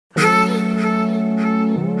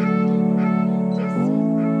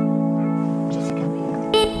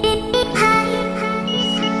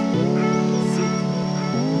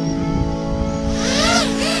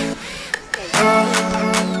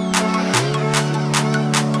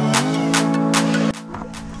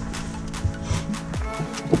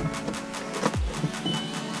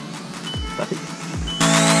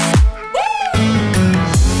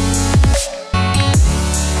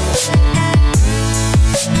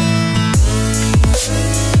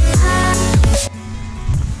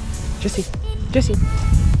Jesse, Jesse.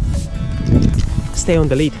 Stay on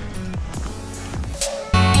the lead.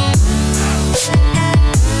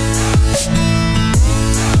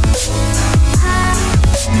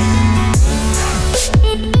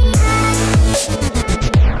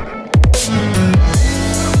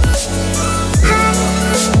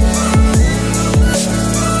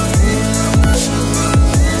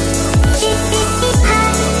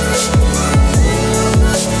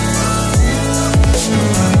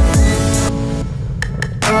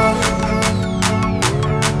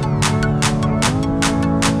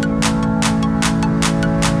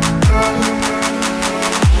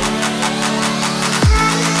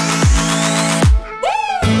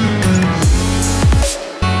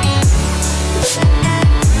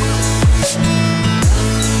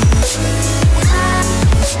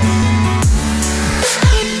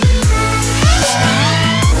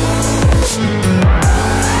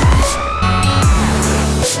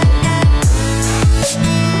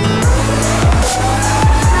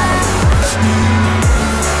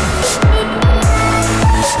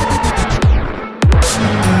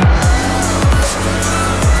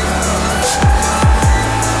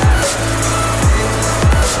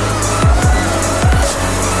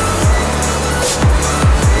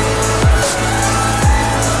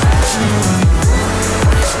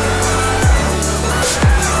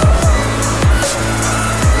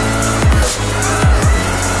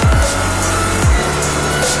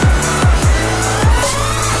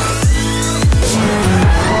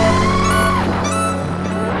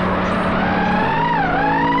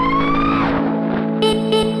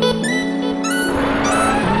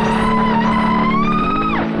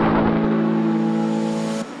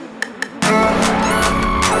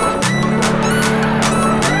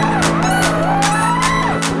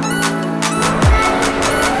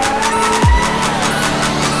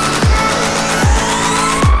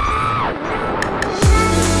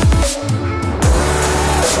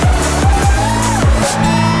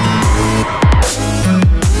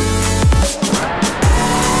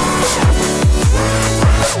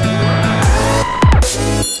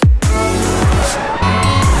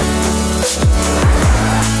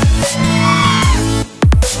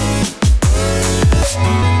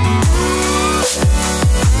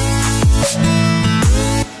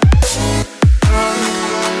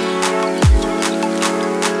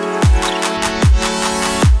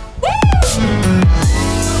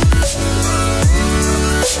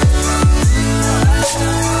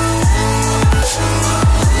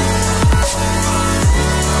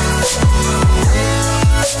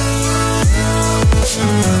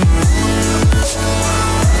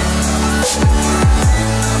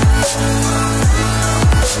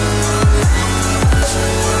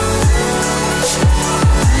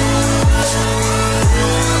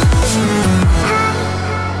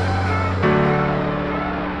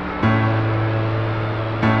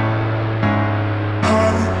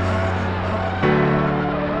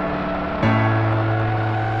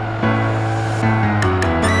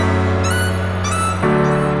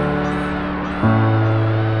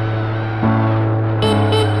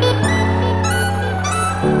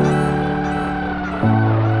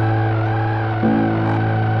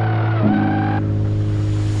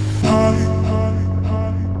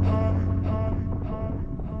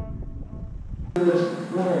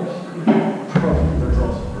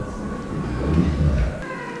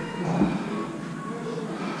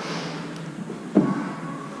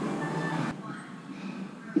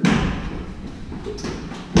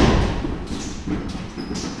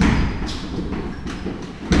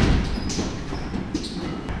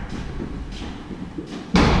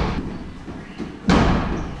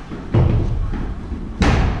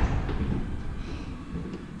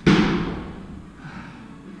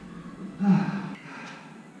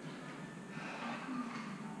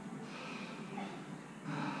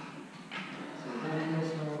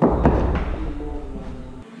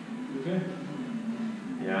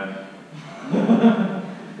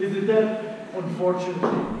 Is it that unfortunate?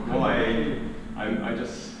 No, I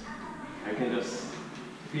can just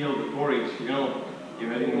feel the porridge, you know, you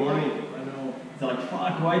had in the morning. I know. It's like,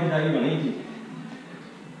 fuck, why did I even eat it?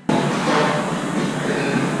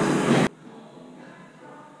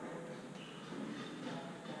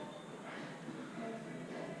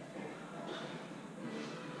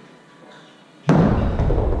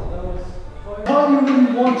 I thought you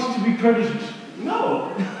wouldn't want to be credited.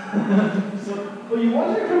 No! Well, you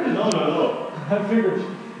wanted credit? No. I figured.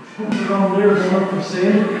 It's around there, they're not for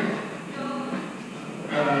sale.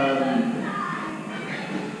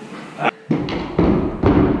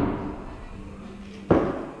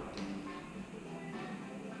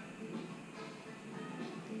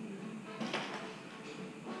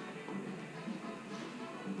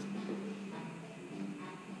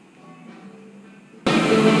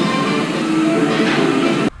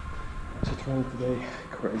 Trained today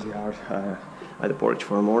crazy hard. I had a porridge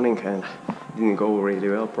for the morning and didn't go really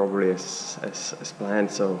well, probably as planned.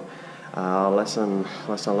 So lesson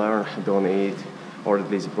learned: don't eat, or at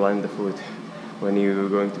least blend the food when you're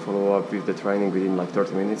going to follow up with the training within like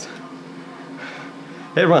 30 minutes.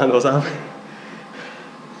 Hey man, what's up?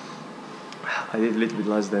 I did a little bit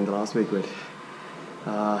less than the last week, but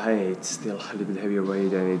hey, it's still a little bit heavier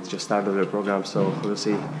weight and it just started the program, so we'll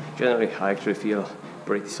see. Generally, I actually feel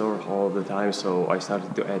pretty sore all the time, so I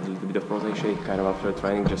started to add a little bit of protein shake kind of after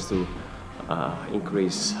training just to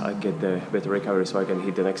get the better recovery so I can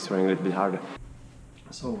hit the next training a little bit harder.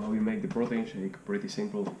 So how we make the protein shake? Pretty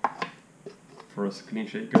simple. First, clean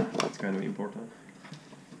shaker, that's kind of important.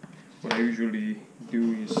 What I usually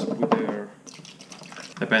do is put there,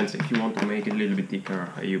 depends, if you want to make it a little bit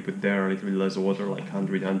thicker, you put there a little bit less water, like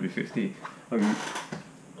 100, 150.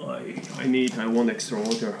 I want extra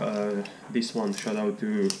water. This one, shout out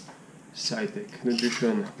to Cytec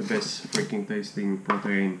Nutrition, the best freaking tasting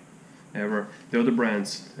protein ever. The other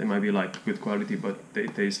brands, they might be like good quality, but they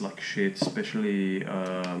taste like shit, especially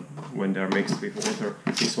when they're mixed with water.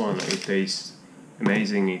 This one, it tastes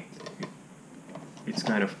amazing. It's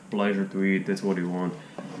kind of pleasure to eat, that's what you want.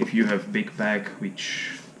 If you have big pack,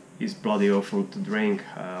 which is bloody awful to drink,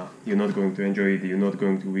 you're not going to enjoy it, you're not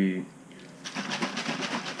going to be...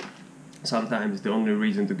 Sometimes the only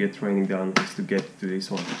reason to get training done is to get to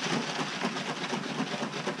this one.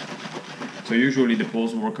 So usually the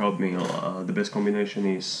post-workout meal, the best combination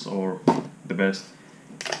is, or the best,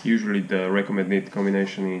 usually the recommended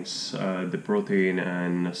combination is the protein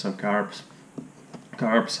and some carbs.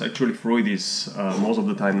 Carbs, actually fruit is most of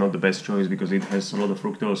the time not the best choice because it has a lot of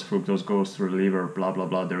fructose. Fructose goes through the liver, blah blah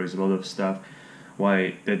blah, there is a lot of stuff.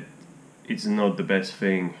 Why that it's not the best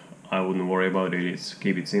thing, I wouldn't worry about it, it's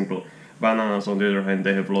keep it simple. Bananas on the other hand,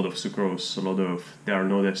 they have a lot of sucrose, they are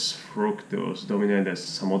not as fructose dominant as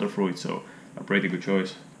some other fruits, so a pretty good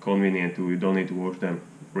choice. Convenient too, you don't need to wash them,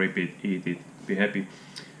 rip it, eat it, be happy.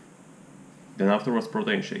 Then afterwards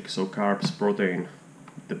protein shake, so carbs, protein,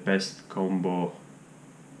 the best combo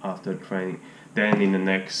after training. Then in the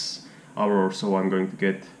next hour or so I'm going to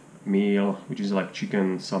get meal, which is like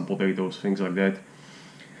chicken, some potatoes, things like that,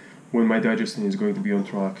 when my digestion is going to be on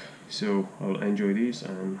track. So I'll enjoy this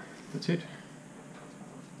and that's it.